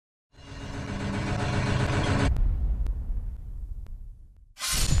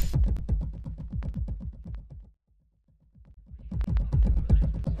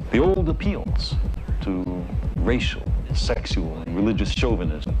The old appeals to racial, sexual, and religious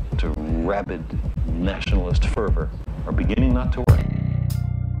chauvinism, to rabid nationalist fervor, are beginning not to work.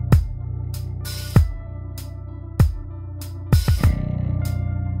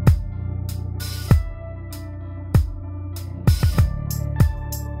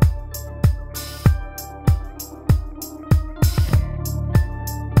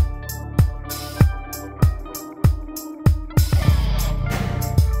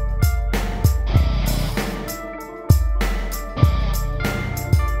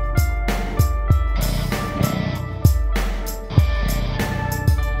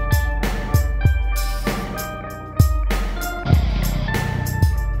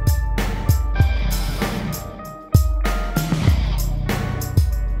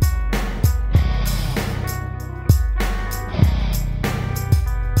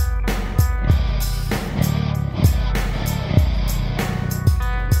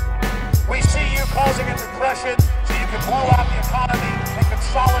 Causing a depression so you can blow out the economy and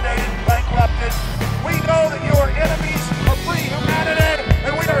consolidate it, bankrupted. We know that you are enemies of free humanity,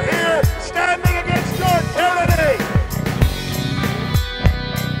 and we are here standing against your tyranny.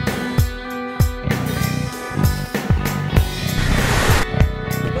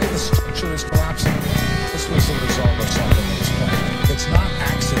 The way the structure is collapsing, this was the result of something that was planned. It's not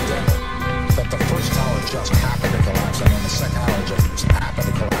accidental that the first tower just happened to collapse and then the second tower just happened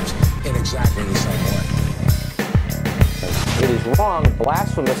to collapse in exactly the same way. It is wrong,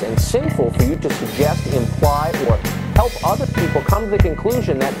 blasphemous, and sinful for you to suggest, imply, or help other people come to the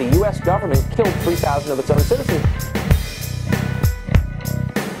conclusion that the U.S. government killed 3,000 of its own citizens.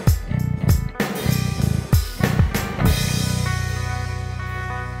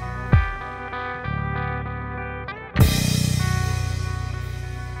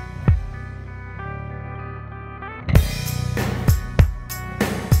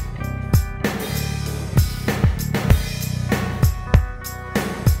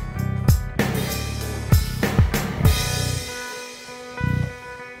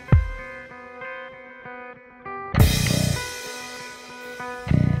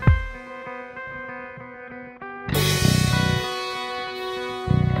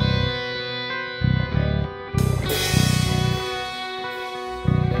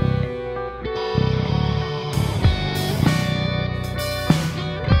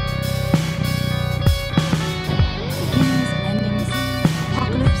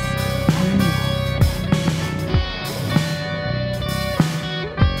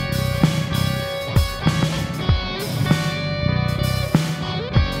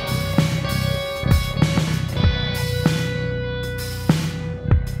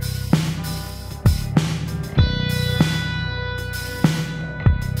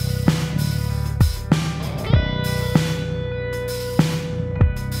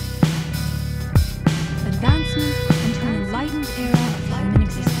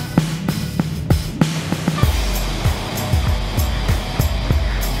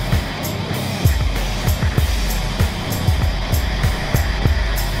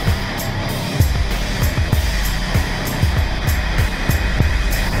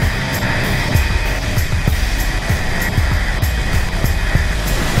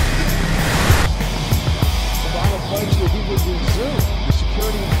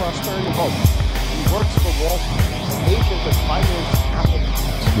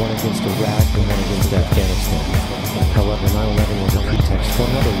 One against Iraq and one against Afghanistan. However, 9/11 was a pretext for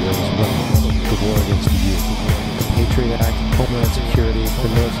another war as well, the war against the youth. The Patriot Act, Homeland Security, the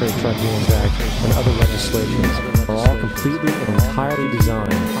Military Tribunals Act, and other legislations are all completely and entirely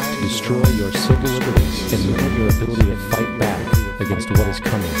designed to destroy your civil liberties and limit your ability to fight back against what is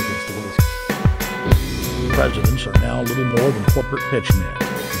coming. Presidents are now little more than corporate pitchmen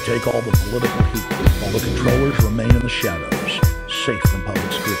who take all the political heat, while the controllers remain in the shadows, safe from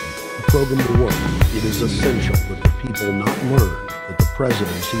public scrutiny. The program to work, it is essential that the people not learn that the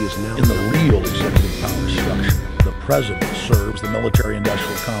presidency is now in the real executive power structure. The president serves the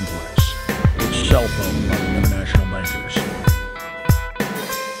military-industrial complex, itself owned by the international bankers.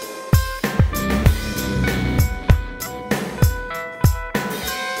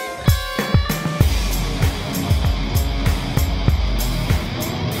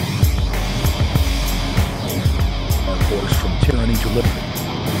 Tyranny to liberty.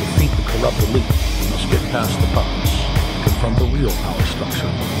 To defeat the corrupt elite, we must get past the puppets, confront the real power structure.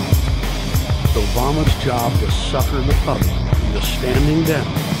 Obama's job to sucker the public into standing down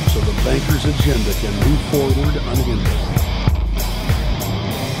so the bankers' agenda can move forward unhindered.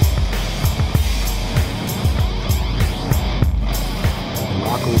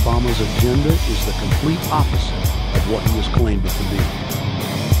 Barack Obama's agenda is the complete opposite of what he has claimed it to be.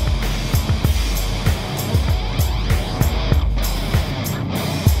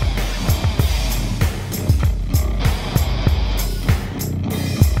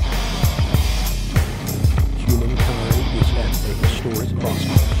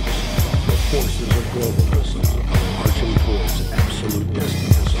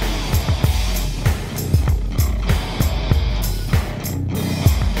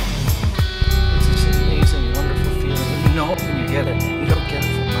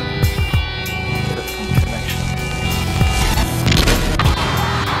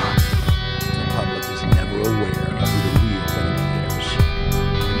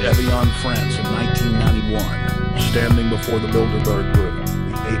 before the Bilderberg Group,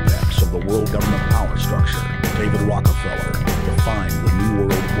 the apex of the world government power structure, David Rockefeller defined the New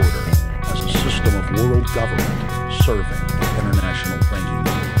World Order as a system of world government serving international banking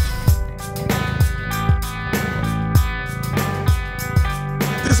needs.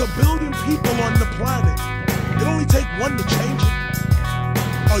 There's a billion people on the planet. It only takes one to change it.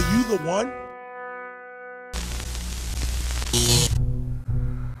 Are you the one?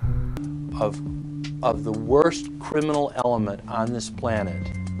 Of the worst criminal element on this planet,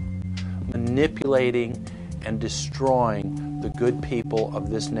 manipulating and destroying the good people of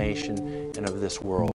this nation and of this world.